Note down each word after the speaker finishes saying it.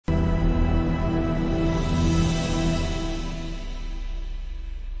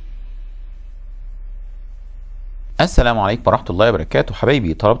السلام عليكم ورحمة الله وبركاته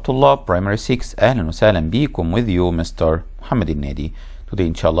حبايبي طلاب طلاب Primary 6. أهلا وسهلا بيكم with you Mr. محمد النادي. Today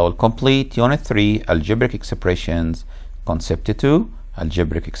إن شاء الله we'll complete Unit 3 Algebraic Expressions Concept 2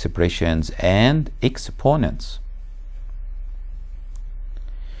 Algebraic Expressions and Exponents.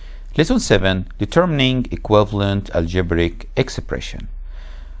 Lesson 7 Determining Equivalent Algebraic Expression.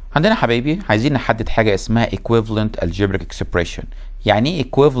 عندنا حبايبي عايزين نحدد حاجة اسمها Equivalent Algebraic Expression. يعني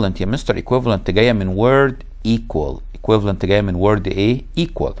ايه Equivalent يا مستر؟ Equivalent جاية من word equal. equivalent جايه من word ايه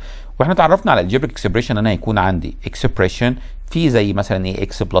equal. واحنا اتعرفنا على algebraic expression انا هيكون عندي expression في زي مثلا ايه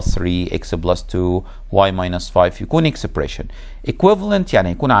x plus 3 x plus 2 y minus 5 يكون expression. equivalent يعني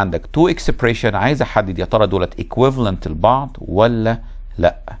هيكون عندك two expression عايز احدد يا ترى دولت equivalent لبعض ولا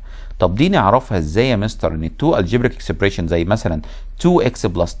لا. طب دي نعرفها ازاي يا مستر؟ ان two algebraic expression زي مثلا 2x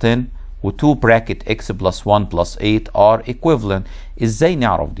plus 10 و 2 bracket x plus 1 plus 8 are equivalent. ازاي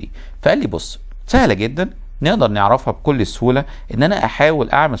نعرف دي؟ فقال لي بص سهله جدا نقدر نعرفها بكل سهولة ان انا احاول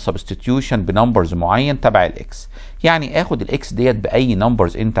اعمل substitution بنمبرز معين تبع الاكس. يعني اخد الاكس ديت باي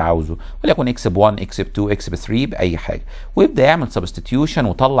نمبرز انت عاوزه وليكن اكس ب 1 اكس ب 2 اكس ب 3 باي حاجة ويبدا يعمل substitution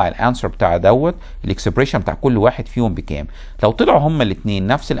وطلع الانسر بتاع دوت الاكسبريشن بتاع كل واحد فيهم بكام. لو طلعوا هما الاثنين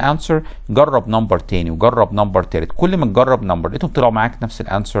نفس الانسر جرب نمبر تاني وجرب نمبر تالت، كل ما تجرب نمبر لقيتهم طلعوا معاك نفس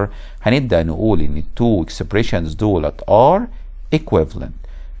الانسر هنبدا نقول ان التو expressions دولت are equivalent.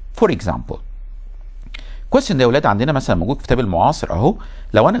 For example question ده يا ولاد عندنا مثلا موجود في كتاب المعاصر اهو.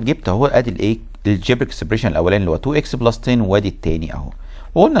 لو انا جبت اهو ادي الايه الجبريك اكسبريشن الاولاني اللي هو 2x بلس 10 وادي الثاني اهو،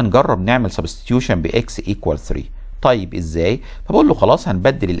 وقلنا نجرب نعمل سبستيتيوشن باكس ايكوال 3. طيب ازاي؟ فبقول له خلاص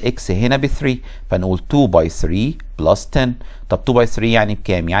هنبدل الاكس هنا ب 3 فنقول 2 باي 3 بلس 10. طب 2 باي 3 يعني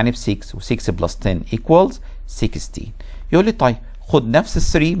بكام؟ يعني ب 6 و6 بلس 10 ايكوالز 16. يقول لي طيب خد نفس ال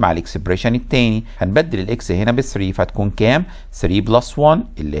 3 مع الاكسبريشن الثاني هنبدل الاكس هنا ب 3 فتكون كام؟ 3 بلس 1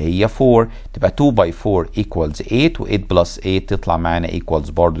 اللي هي 4 تبقى 2 باي 4 ايكوالز 8 و8 بلس 8 تطلع معانا ايكوالز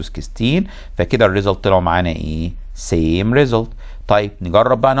برضه 16. فكده الريزلت طلعوا معانا ايه؟ سيم ريزلت. طيب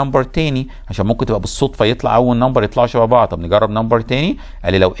نجرب بقى نمبر تاني عشان ممكن تبقى بالصدفه يطلع اول نمبر يطلعوا شبه بعض. طب نجرب نمبر تاني.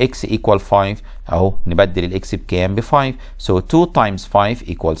 قال لي لو x equal 5 اهو نبدل الاكس بكام؟ ب 5. So 2 times 5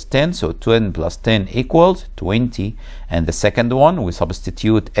 equals 10. So 10 plus 10 equals 20. And the second one we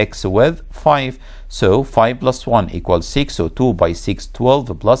substitute x with 5. So 5 plus 1 equals 6. So 2 by 6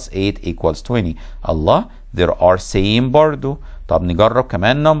 12 plus 8 equals 20. الله there are same برضو. طب نجرب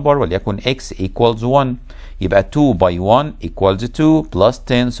كمان نمبر وليكن x equals 1 يبقى 2 by 1 equals 2 plus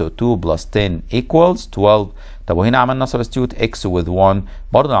 10 so 2 plus 10 equals 12. طب وهنا عملنا substitute x with 1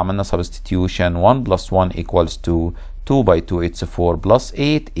 برضه عملنا substitution 1 plus 1 equals 2 2 by 2 it's 4 plus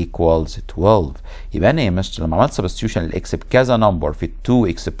 8 equals 12. يبقى انا يا مستر لما عملت substitution للاكس بكذا نمبر في التو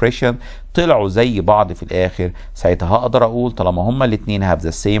expression طلعوا زي بعض في الاخر ساعتها هقدر اقول طالما هما الاثنين have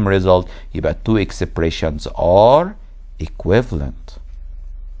the same result يبقى التو expressions are equivalent.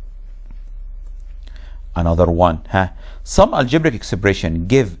 Another one some algebraic expression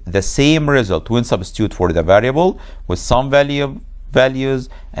give the same result when substitute for the variable with some values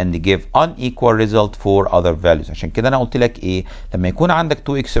and give unequal result for other values. عشان كده انا قلت لك ايه؟ لما يكون عندك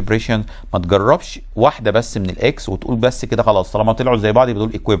two expressions ما تجربش واحده بس من الاكس وتقول بس كده خلاص طالما طلعوا زي بعض يبقى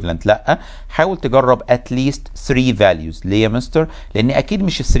دول equivalent. لا حاول تجرب at least 3 values. ليه يا مستر؟ لان اكيد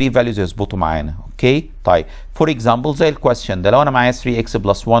مش ال 3 values يظبطوا معانا. اوكي طيب for example زي الكويستشن ده لو انا معايا 3x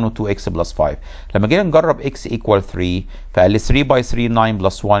plus 1 و 2x plus 5 لما جينا نجرب x equal 3 فقال لي 3 by 3 9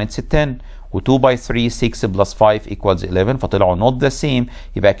 plus 1 it's 10 و 2 by 3 6 plus 5 equals 11 فطلعوا not the same.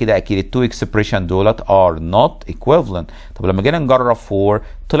 يبقى كده اكيد التو expression دولت are not equivalent. طب لما جينا نجرب 4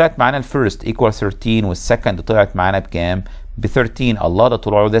 طلعت معانا الفيرست equal 13 والسكند طلعت معانا بكام؟ ب 13. الله ده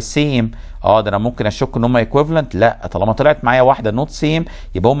طلعوا the same. ده انا ممكن اشك ان هم equivalent؟ لا طالما طلعت معايا واحده not same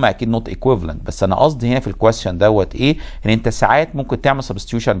يبقى هم اكيد not equivalent. بس انا قصدي هنا في الكويستشن دوت ايه؟ ان انت ساعات ممكن تعمل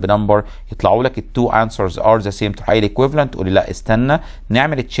substitution بنمبر يطلعوا لك التو answers are the same تروح قايل equivalent تقول لي لا استنى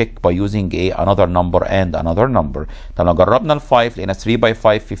نعمل تشيك by using ايه another number and another number. طب لو جربنا ال 5 لقينا 3 by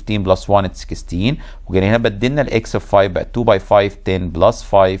 5 15 plus 1 it's 16 وجينا هنا بدلنا الاكس في 5 بقى 2 by 5 10 plus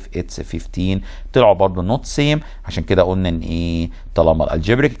 5 it's 15 طلعوا برضه not same. عشان كده قلنا ان ايه طالما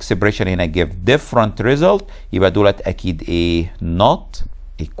الالجبريك اكسبريشن هنا give different result يبقى دولت اكيد ايه not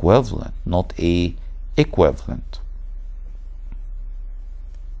equivalent not a equivalent.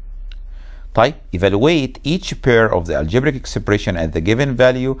 طيب evaluate each pair of the algebraic expression at the given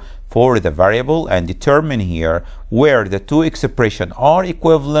value for the variable and determine here where the two expressions are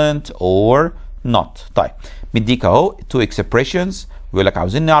equivalent or not. طيب مديك اهو two expressions ويقول لك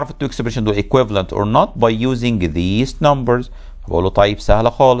عاوزين نعرف التو expression دول equivalent or not by using these numbers. بقول له طيب سهله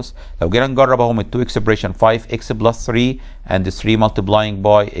خالص. لو جينا نجرب اهو من التو expression 5x plus 3 and 3 multiplying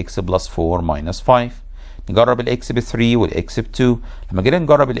by x plus 4 minus 5 نجرب الاكس ب 3 والاكس ب 2. لما جينا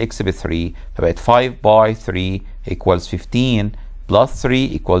نجرب الاكس ب 3 فبقت 5 باي 3 equals 15 plus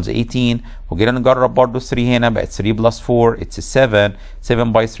 3 equals 18. وجينا نجرب برضو 3 هنا بقت 3 plus 4 it's 7.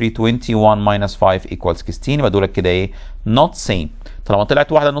 7 by 3 21 minus 5 equals 16. يبقى دول كده ايه not same. طالما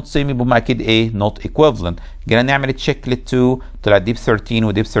طلعت واحده not same يبقى هما اكيد ايه not equivalent. جينا نعمل تشيك لل2 طلعت دي ب 13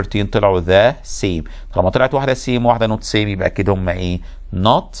 ودي ب 13 طلعوا ذا same. طالما طلعت واحده same واحده not same يبقى اكيد هما ايه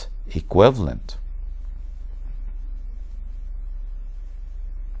not equivalent.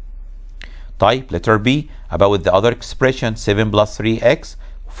 طيب letter B about the other expression 7 plus 3x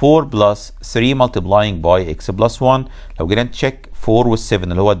 4 plus 3 multiplying by x plus 1. لو جينا نتشيك 4 وال 7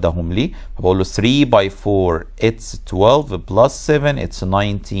 اللي هو اداهم لي فبقول له 3 by 4 it's 12 plus 7 it's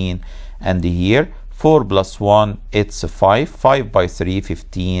 19 and here 4 plus 1 it's 5. 5 by 3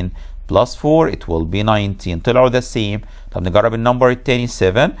 15 plus 4 it will be 19. طلعوا the same. طب نجرب النمبر التاني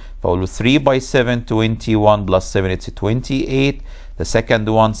 7 فبقول له 3 by 7 21 plus 7 it's 28. The second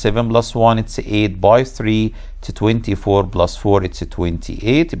one 7 plus 1 it's 8 by 3 to 24 plus 4 it's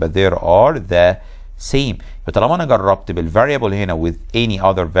 28. يبقى there are the same. طالما انا جربت بالvariable هنا with any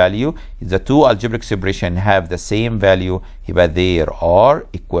other value the two algebraic expression have the same value يبقى there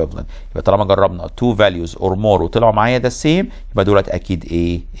are equivalent. يبقى طالما جربنا two values or more وطلعوا معايا the same يبقى دولت اكيد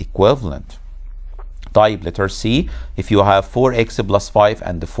ايه equivalent. طيب letter C if you have 4x plus 5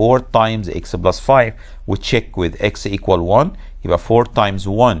 and 4 times x plus 5 we check with x equal 1 يبقى 4 times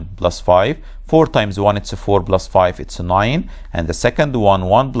 1 plus 5. 4 times 1 it's 4 plus 5 it's 9 and the second one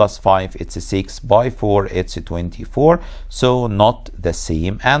 1 plus 5 it's 6 by 4 it's 24. So not the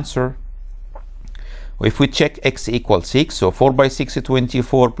same answer. If we check x equals 6 so 4 by 6 is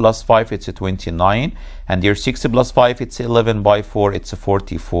 24 plus 5 it's 29 and here 6 plus 5 it's 11 by 4 it's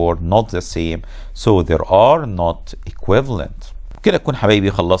 44. Not the same. So there are not equivalent. كده نكون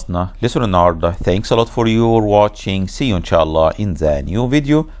حبايبي خلصنا lesson النهارده. Thanks a lot for your watching. See you إن شاء الله in the new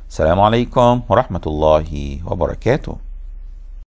video. السلام عليكم ورحمة الله وبركاته.